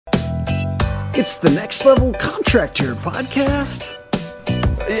It's the Next Level Contractor podcast.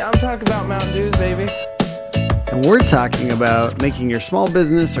 Yeah, I'm talking about Mountain Dews, baby. And we're talking about making your small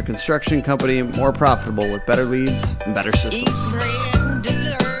business or construction company more profitable with better leads and better systems. Eat bread and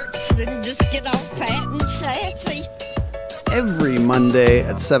desserts and just get all fat and sassy. Every Monday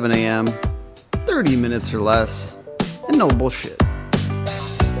at 7 a.m., 30 minutes or less, and no bullshit.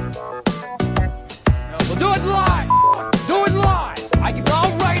 We'll do it live. Do it live.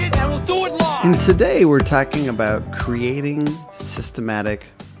 I'll write it and we'll do it live. And today we're talking about creating systematic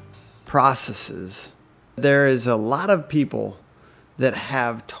processes. There is a lot of people that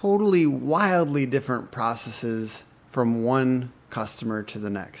have totally wildly different processes from one customer to the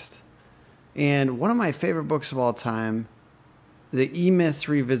next. And one of my favorite books of all time, The E-Myth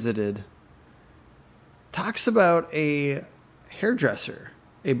Revisited, talks about a hairdresser,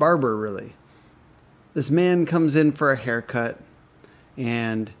 a barber really. This man comes in for a haircut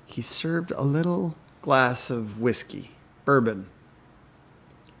and he's served a little glass of whiskey, bourbon.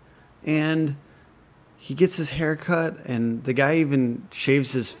 And he gets his hair cut, and the guy even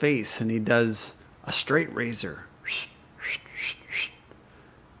shaves his face, and he does a straight razor.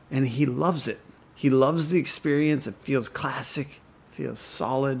 And he loves it. He loves the experience. It feels classic. It feels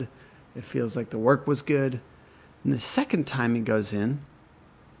solid. It feels like the work was good. And the second time he goes in,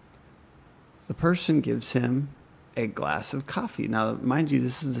 the person gives him a glass of coffee. Now, mind you,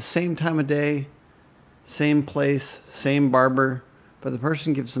 this is the same time of day, same place, same barber, but the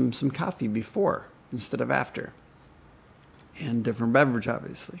person gives him some coffee before instead of after. And different beverage,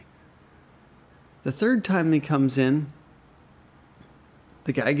 obviously. The third time he comes in,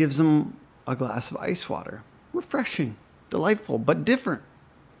 the guy gives him a glass of ice water. Refreshing, delightful, but different.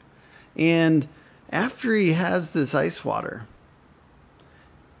 And after he has this ice water,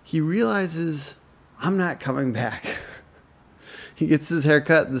 he realizes, I'm not coming back. He gets his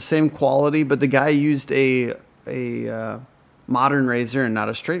haircut the same quality, but the guy used a modern razor and not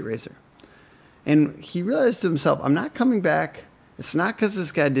a straight razor. And he realized to himself, I'm not coming back. It's not because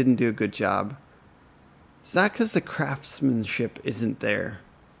this guy didn't do a good job. It's not because the craftsmanship isn't there.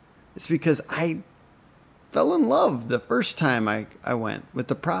 It's because I fell in love the first time I went with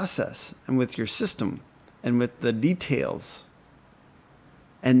the process and with your system and with the details.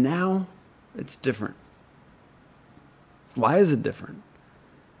 And now it's different. Why is it different?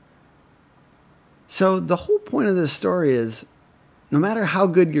 So the whole point of this story is, no matter how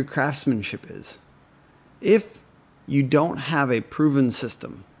good your craftsmanship is, if you don't have a proven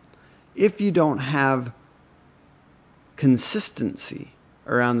system, if you don't have consistency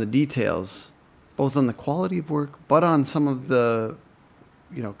around the details, both on the quality of work, but on some of the,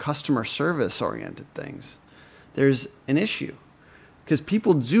 customer service oriented things, there's an issue. Because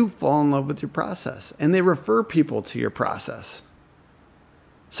people do fall in love with your process, and they refer people to your process.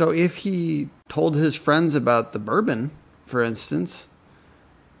 So if he told his friends about the bourbon, for instance,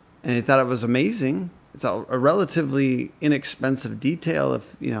 and he thought it was amazing, it's a relatively inexpensive detail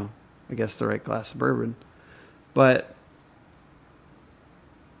if, I guess the right glass of bourbon. But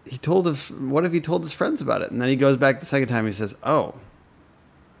what if he told his friends about it? And then he goes back the second time and he says, oh,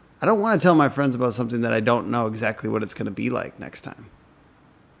 I don't want to tell my friends about something that I don't know exactly what it's going to be like next time.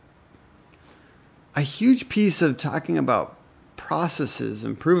 A huge piece of talking about processes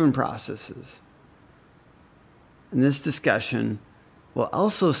and proven processes in this discussion will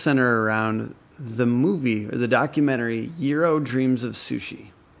also center around the movie or the documentary Jiro Dreams of Sushi.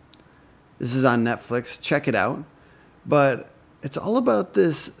 This is on Netflix. Check it out. But it's all about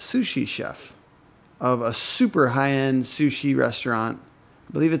this sushi chef of a super high-end sushi restaurant.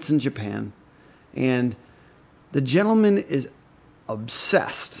 I believe it's in Japan. And the gentleman is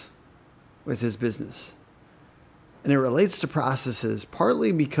obsessed with his business. And it relates to processes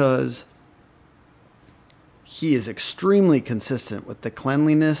partly because he is extremely consistent with the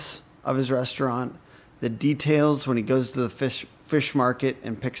cleanliness of his restaurant, the details when he goes to the fish market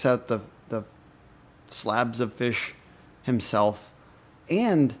and picks out the slabs of fish himself,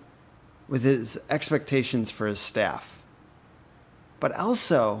 and with his expectations for his staff. But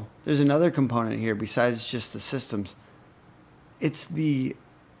also, there's another component here besides just the systems. It's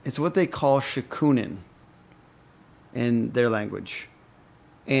what they call shikunin in their language.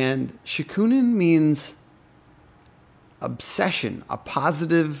 And shikunin means obsession, a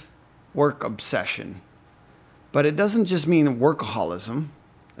positive work obsession. But it doesn't just mean workaholism.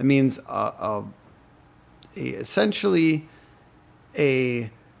 It means essentially a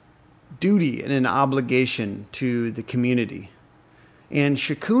duty and an obligation to the community. And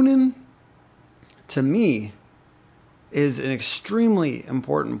shikunin, to me, is an extremely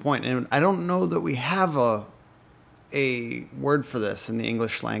important point. And I don't know that we have a word for this in the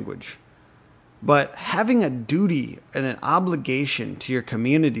English language. But having a duty and an obligation to your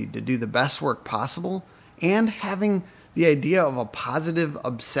community to do the best work possible, and having the idea of a positive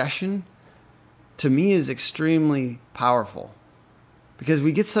obsession, to me is extremely powerful, because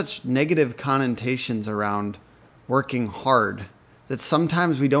we get such negative connotations around working hard that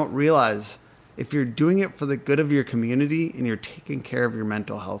sometimes we don't realize if you're doing it for the good of your community and you're taking care of your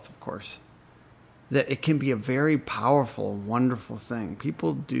mental health, of course, that it can be a very powerful, wonderful thing.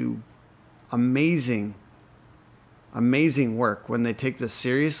 People do amazing work when they take this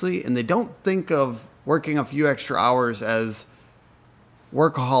seriously, and they don't think of working a few extra hours as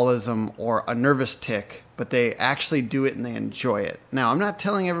workaholism or a nervous tick, but they actually do it and they enjoy it. Now, I'm not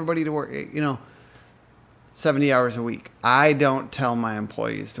telling everybody to work, 70 hours a week. I don't tell my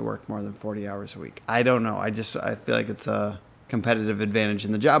employees to work more than 40 hours a week. I don't know. I feel like it's a competitive advantage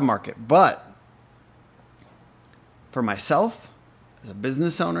in the job market. But for myself, as a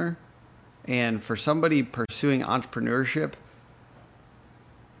business owner, and for somebody pursuing entrepreneurship,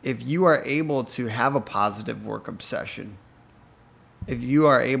 if you are able to have a positive work obsession, if you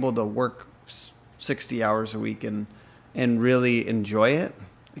are able to work 60 hours a week and really enjoy it,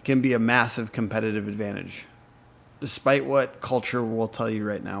 it can be a massive competitive advantage, despite what culture will tell you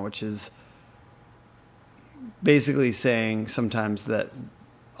right now, which is basically saying sometimes that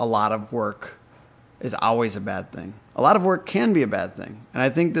a lot of work is always a bad thing. A lot of work can be a bad thing. And I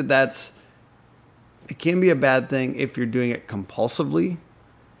think that it can be a bad thing if you're doing it compulsively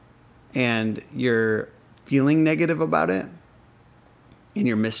and you're feeling negative about it and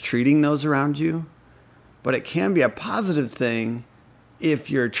you're mistreating those around you. But it can be a positive thing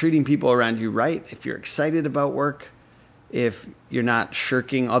if you're treating people around you right, if you're excited about work, if you're not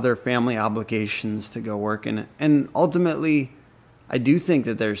shirking other family obligations to go work. And ultimately, I do think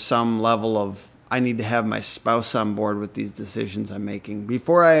that there's some level of, I need to have my spouse on board with these decisions I'm making.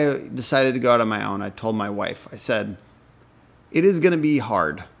 Before I decided to go out on my own, I told my wife, I said, it is going to be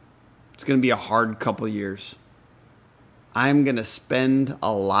hard. It's going to be a hard couple years. I'm going to spend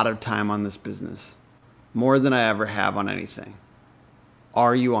a lot of time on this business, more than I ever have on anything.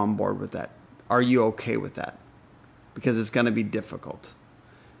 Are you on board with that? Are you okay with that? Because it's going to be difficult.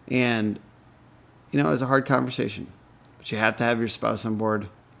 And, it's a hard conversation, but you have to have your spouse on board.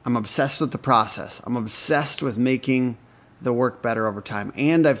 I'm obsessed with the process. I'm obsessed with making the work better over time.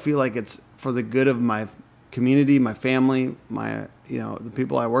 And I feel like it's for the good of my community, my family, the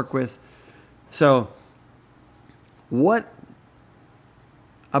people I work with. So what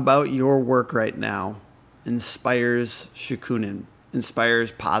about your work right now inspires Shikunin,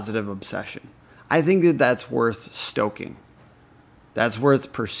 inspires positive obsession? I think that that's worth stoking. That's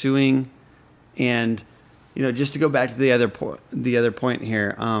worth pursuing. And just to go back to the other point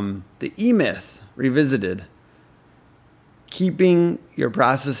here, the E-Myth revisited, keeping your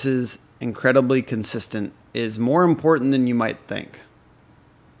processes incredibly consistent is more important than you might think,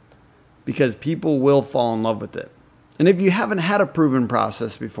 because people will fall in love with it. And if you haven't had a proven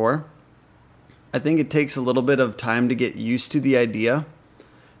process before, I think it takes a little bit of time to get used to the idea.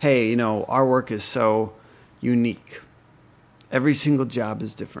 Hey, our work is so unique. Every single job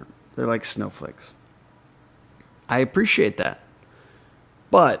is different. They're like snowflakes. I appreciate that.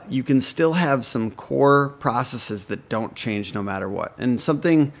 But you can still have some core processes that don't change no matter what. And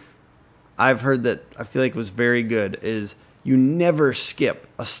something I've heard that I feel like was very good is you never skip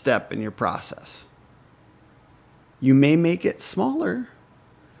a step in your process. You may make it smaller.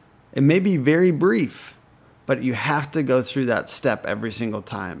 It may be very brief, but you have to go through that step every single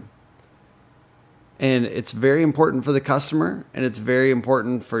time. And it's very important for the customer, and it's very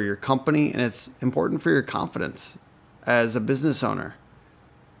important for your company, and it's important for your confidence as a business owner.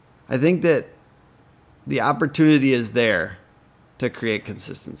 I think that the opportunity is there to create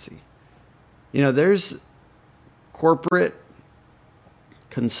consistency. There's corporate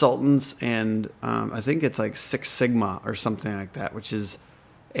consultants, and I think it's like Six Sigma or something like that, which is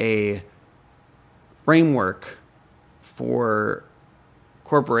a framework for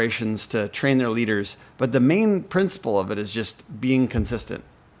corporations to train their leaders. But the main principle of it is just being consistent.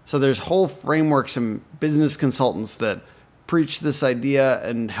 So there's whole frameworks and business consultants that preach this idea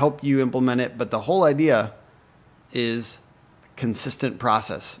and help you implement it. But the whole idea is consistent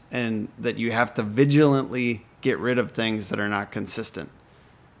process, and that you have to vigilantly get rid of things that are not consistent.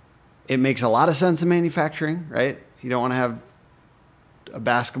 It makes a lot of sense in manufacturing, right? You don't want to have a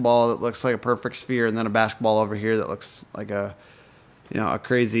basketball that looks like a perfect sphere and then a basketball over here that looks like a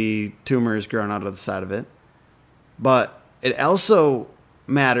crazy tumor is growing out of the side of it. But it also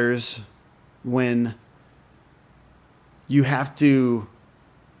matters when you have to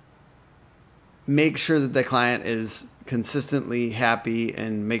make sure that the client is consistently happy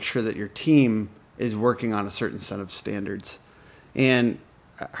and make sure that your team is working on a certain set of standards. And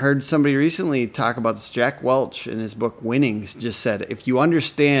I heard somebody recently talk about this. Jack Welch in his book Winning just said, if you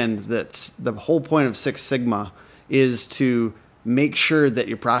understand that the whole point of Six Sigma is to make sure that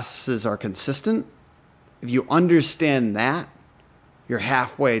your processes are consistent, if you understand that, you're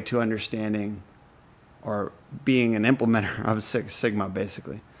halfway to understanding or being an implementer of Six Sigma,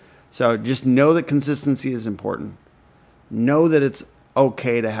 basically. So just know that consistency is important. Know that it's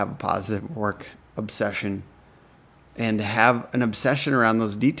okay to have a positive work obsession and have an obsession around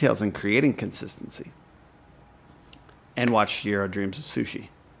those details and creating consistency. And watch Jiro Dreams of Sushi.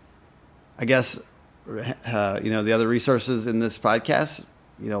 I guess, the other resources in this podcast,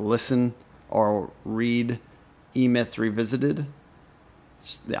 listen or read E-Myth Revisited,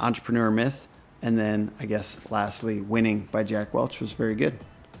 it's the entrepreneur myth. And then I guess lastly, Winning by Jack Welch was very good.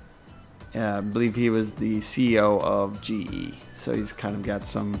 I believe he was the CEO of GE. So he's kind of got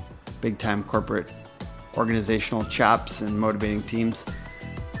some big time corporate organizational chops and motivating teams.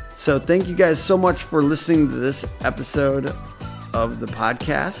 So thank you guys so much for listening to this episode of the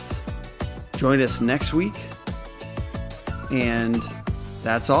podcast. Join us next week. And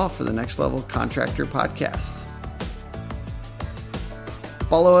that's all for the Next Level Contractor podcast.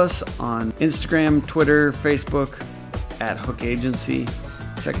 Follow us on Instagram, Twitter, Facebook at Hook Agency.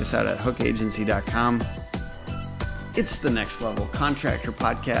 Check us out at hookagency.com. It's the Next Level Contractor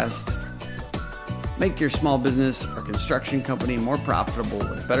podcast. Make your small business or construction company more profitable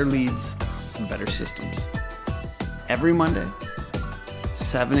with better leads and better systems. Every Monday,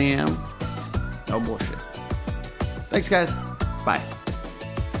 7 a.m. No bullshit. Thanks, guys. Bye.